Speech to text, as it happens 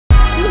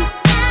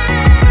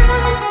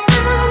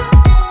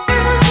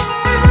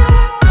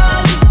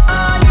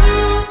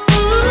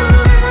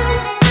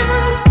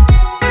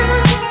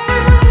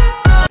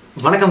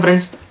வணக்கம்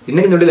ஃப்ரெண்ட்ஸ்,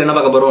 இன்னைக்கு இந்த வீடியோல என்ன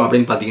பார்க்க போறோம்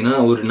அப்படின்னு பார்த்தீங்கன்னா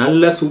ஒரு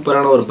நல்ல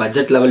சூப்பரான ஒரு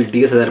பட்ஜெட் லெவல்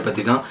DSLR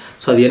பற்றி தான்.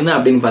 ஸோ அது என்ன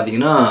அப்படின்னு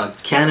பார்த்தீங்கன்னா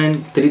Canon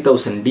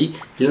 3000D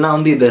இல்லைனா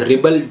வந்து இதை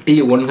Rebel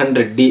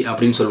T100D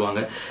அப்படின்னு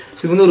சொல்லுவாங்க.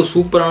 ஸோ இது வந்து ஒரு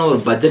சூப்பரான ஒரு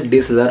budget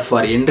DSLR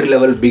for entry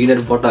level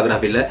beginner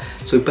ஃபோட்டோகிராஃபியில்.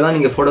 So இப்போ தான்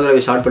நீங்கள்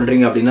ஃபோட்டோகிராஃபி ஸ்டார்ட்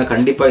பண்ணுறீங்க அப்படின்னா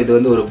கண்டிப்பாக இது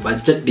வந்து ஒரு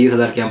பட்ஜெட்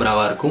DSLR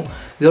கேமராவாக இருக்கும்.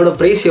 இதோட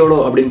ப்ரைஸ் எவ்வளோ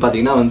அப்படின்னு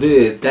பார்த்தீங்கன்னா வந்து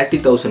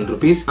 30,000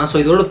 rupees. ஸோ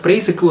இதோட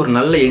ப்ரைஸுக்கு ஒரு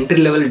நல்ல என்ட்ரி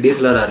லெவல்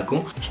DSLR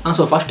இருக்கும்.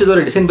 ஸோ ஃபஸ்ட் இதோட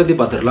டிசைன் பற்றி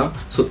பார்த்துடலாம்.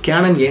 So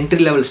Canon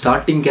entry level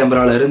starting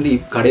கேமராவிலேருந்து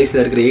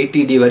கடைசியில் இருக்கிற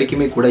 80D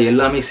வரைக்குமே கூட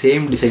எல்லாமே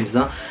சேம் டிசைன்ஸ்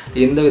தான்,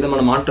 எந்த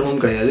விதமான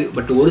மாற்றமும் கிடையாது.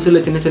 பட் ஒரு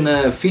சில சின்ன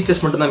சின்ன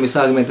ஃபீச்சர்ஸ் மட்டும் தான் மிஸ்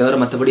ஆகுமே தவிர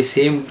மற்றபடி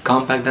சேம்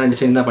காம்பேக்டான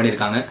டிசைன் தான்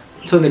பண்ணியிருக்காங்க.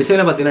 ஸோ இந்த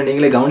டிசைனில் பார்த்தீங்கன்னா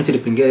நீங்களே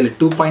கவனிச்சிருப்பீங்க, இதில்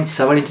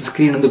 2.7 inch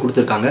ஸ்க்ரீன் வந்து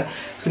கொடுத்துருக்காங்க.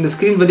 இந்த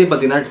ஸ்க்ரீன் பற்றி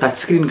பார்த்தீங்கன்னா டச்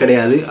ஸ்க்ரீன்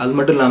கிடையாது, அது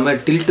மட்டும் இல்லாமல்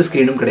டில்ட்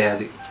ஸ்க்ரீனும்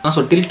கிடையாது.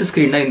 ஸோ டில்ட்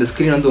ஸ்க்ரீன்னா இந்த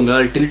ஸ்க்ரீன் வந்து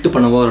உங்களால் டில்ட்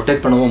பண்ணவோ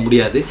ரொட்டேட் பண்ணவோ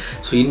முடியாது.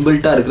 ஸோ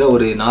இன்பில்ட்டாக இருக்கிற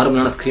ஒரு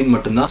நார்மலான ஸ்க்ரீன்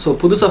மட்டும்தான். ஸோ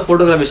புதுசாக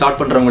ஃபோட்டோகிராஃபி ஸ்டார்ட்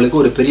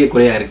பண்ணுறவங்களுக்கு ஒரு பெரிய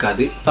குறையாக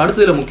இருக்காது.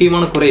 அடுத்ததில்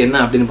முக்கியமான குறை என்ன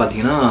அப்படின்னு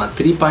பார்த்தீங்கன்னா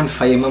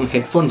 3.5mm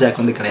ஹெட்ஃபோன்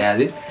ஜாக் வந்து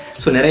கிடையாது.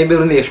 ஸோ நிறைய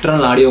பேர் வந்து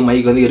எக்ஸ்டர்னல் ஆடியோ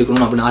மைக் வந்து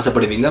இருக்கணும் அப்படின்னு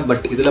ஆசைப்படுவீங்க.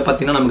 பட் இதில்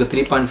பார்த்தீங்கன்னா நமக்கு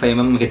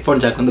 3.5mm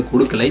ஹெட்ஃபோன் ஜாக் வந்து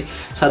கொடுக்கலை.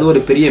 ஸோ அது ஒரு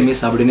பெரிய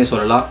மிஸ் அப்படின்னே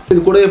சொல்லலாம். இது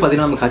கூடவே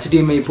பார்த்தீங்கன்னா நமக்கு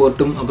HDMI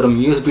போர்ட்டும் அப்புறம்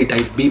USB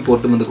Type B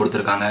போர்ட்டும் வந்து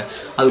கொடுத்துருக்காங்க.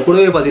 அது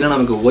கூடவே பார்த்தீங்கன்னா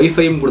நமக்கு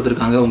ஒய்ஃபையும்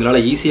கொடுத்துருக்காங்க.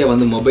 உங்களால் ஈஸியாக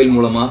வந்து மொபைல்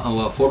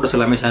மூலமாக ஃபோட்டோஸ்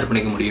எல்லாமே ஷேர்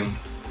பண்ணிக்க முடியும்.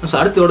 So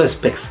அடுத்தோட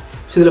specs.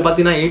 ஸோ இதில்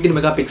பார்த்தீங்கன்னா 18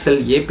 மெகாபிக்சல்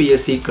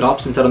APS-C கிராப்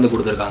சென்சார் வந்து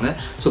கொடுத்துருக்காங்க.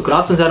 ஸோ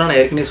கிராப் சென்சாராக நான்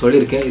ஏற்கனவே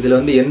சொல்லியிருக்கேன், இதில்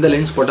வந்து எந்த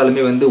லென்ஸ்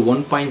போட்டாலுமே வந்து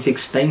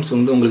 1.6 times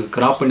வந்து உங்களுக்கு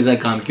கிராப் பண்ணி தான்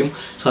காமிக்கும்.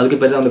 ஸோ அதுக்கு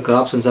பேர் தான் வந்து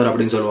கிராப் சென்சார்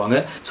அப்படின்னு சொல்லுவாங்க.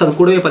 ஸோ அது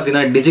கூடவே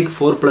பார்த்தீங்கன்னா Digic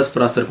 4+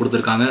 ப்ராசஸர்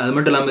கொடுத்துருக்காங்க. அது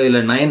மட்டும் இல்லாமல் இதில்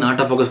 9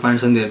 ஆட்டோ ஃபோக்கஸ்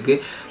பாயிண்ட்ஸ் வந்து இருக்குது.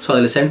 ஸோ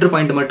அதில் சென்டர்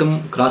பாயிண்ட் மட்டும்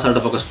cross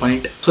auto focus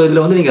point. So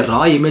இதில் வந்து நீங்கள்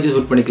ரா இமேஜ்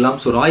ஷூட் பண்ணிக்கலாம்.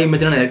 ஸோ ரா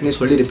இமேஜ் நான் ஏற்கனவே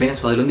சொல்லியிருப்பேன்.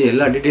 ஸோ அதில் வந்து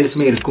எல்லா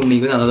டீட்டெயில்ஸுமே இருக்கும்.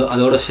 நீங்கள் வந்து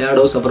அதோட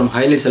ஷேடோஸ் அப்புறம்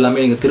ஹைலைட்ஸ்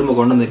எல்லாமே நீங்கள் திரும்ப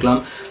கொண்டு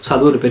வந்துக்கலாம். ஸோ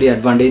அது ஒரு பெரிய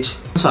advantage.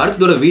 So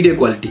அடுத்ததோட video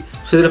quality.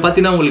 So இதில்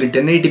பார்த்தீங்கன்னா உங்களுக்கு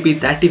 1080p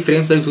 30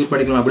 frames வரைக்கும் ஷூட்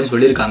பண்ணிக்கலாம் அப்படின்னு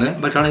சொல்லியிருக்காங்க.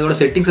 பட் ஆனால் இதோட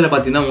செட்டிங்ஸில்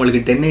பார்த்தீங்கன்னா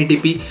உங்களுக்கு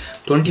 1080p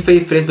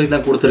 25 frames வரைக்கும்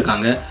தான்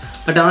கொடுத்துருக்காங்க.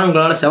 பட் ஆனால்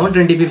உங்களால்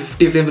 720p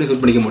 50 frames வரைக்கும்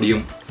ஷூட் பண்ணிக்க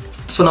முடியும்.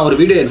 ஸோ நான் ஒரு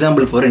வீடியோ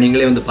எக்ஸாம்பிள் போகிறேன்,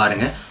 நீங்களே வந்து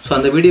பாருங்கள். ஸோ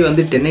அந்த வீடியோ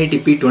வந்து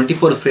 1080p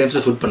 24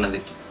 frames ஷூட் பண்ணது.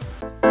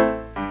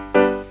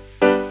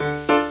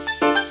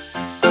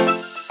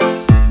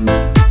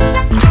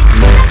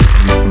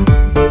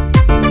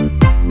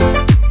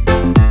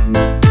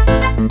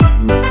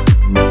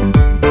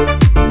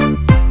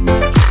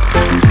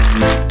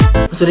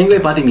 ஸோ நீங்களே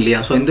பார்த்தீங்க இல்லையா?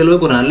 ஸோ இந்த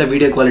அளவுக்கு ஒரு நல்ல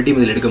வீடியோ குவாலிட்டியும்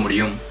இதில் எடுக்க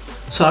முடியும்.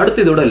 ஸோ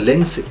அடுத்து இதோட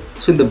லென்ஸ்.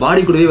 ஸோ இந்த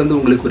பாடி கூடவே வந்து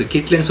உங்களுக்கு ஒரு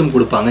கிட் லென்ஸும்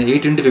கொடுப்பாங்க.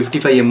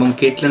 8x55mm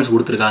கிட் லென்ஸ்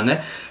கொடுத்துருக்காங்க.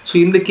 ஸோ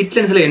இந்த கிட்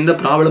லென்ஸில் எந்த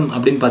ப்ராப்ளம்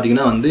அப்படின்னு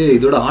பார்த்தீங்கன்னா வந்து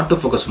இதோட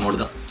ஆட்டோ ஃபோக்கஸ்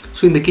மோட் தான்.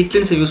 ஸோ இந்த கிட்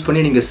லென்ஸை யூஸ் பண்ணி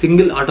நீங்கள்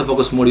single auto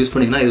focus mode use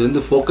பண்ணிங்கன்னா இது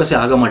வந்து ஃபோக்கஸே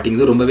ஆக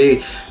மாட்டேங்குது, ரொம்பவே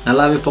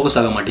நல்லாவே ஃபோக்கஸ்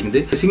ஆக மாட்டேங்குது.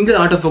 சிங்கிள்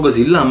ஆட்டோ ஃபோக்கஸ்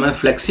இல்லாமல்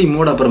ஃப்ளெக்ஸி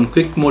மோட் அப்புறம்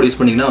குவிக் மோட் யூஸ்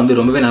பண்ணிங்கன்னா வந்து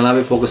ரொம்பவே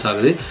நல்லாவே ஃபோக்கஸ்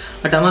ஆகுது.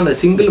 பட் ஆனால் அந்த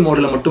சிங்கிள்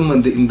மோடில் மட்டும்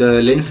வந்து இந்த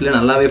லென்ஸில்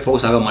நல்லாவே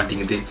ஃபோக்கஸ் ஆக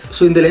மாட்டேங்குது.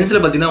 ஸோ இந்த லென்ஸில்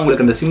பார்த்தீங்கன்னா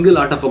உங்களுக்கு அந்த சிங்கிள்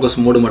ஆட்டோ ஃபோக்கஸ்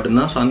மோடு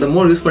மட்டும்தான். ஸோ அந்த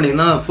மோட் யூஸ்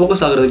பண்ணிங்கன்னா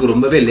ஃபோக்கஸ் ஆகிறதுக்கு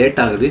ரொம்பவே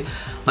லேட் ஆகுது.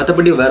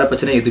 மற்றபடி வேறு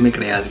பிரச்சனை எதுவுமே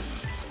கிடையாது.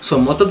 ஸோ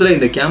மொத்தத்தில்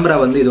இந்த கேமரா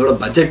வந்து இதோட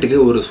பட்ஜெட்டுக்கு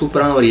ஒரு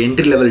சூப்பரான ஒரு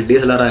என்ட்ரி லெவல்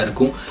DSLR-ஆக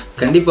இருக்கும்.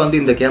 கண்டிப்பாக வந்து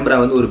இந்த கேமரா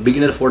வந்து ஒரு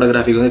பிகினர்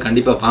ஃபோட்டோகிராஃபிக்கு வந்து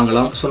கண்டிப்பாக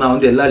வாங்கலாம். ஸோ நான்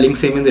வந்து எல்லா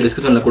லிங்க்ஸையுமே இந்த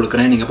டிஸ்கிரிப்ஷனில்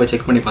கொடுக்குறேன், நீங்கள் போய்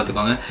செக் பண்ணி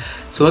பார்த்துக்கோங்க.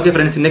 ஸோ ஓகே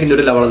ஃப்ரெண்ட்ஸ், இன்றைக்கி இந்த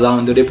வீடியோ அவ்வளோதான்.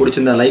 இந்த வீடியோ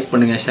பிடிச்சிருந்தா லைக்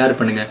பண்ணுங்கள், ஷேர்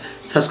பண்ணுங்கள்,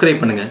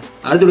 சப்ஸ்கிரைப் பண்ணுங்கள்.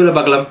 அடுத்த வீடியோவில்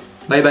பார்க்கலாம்.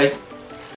 Bye bye.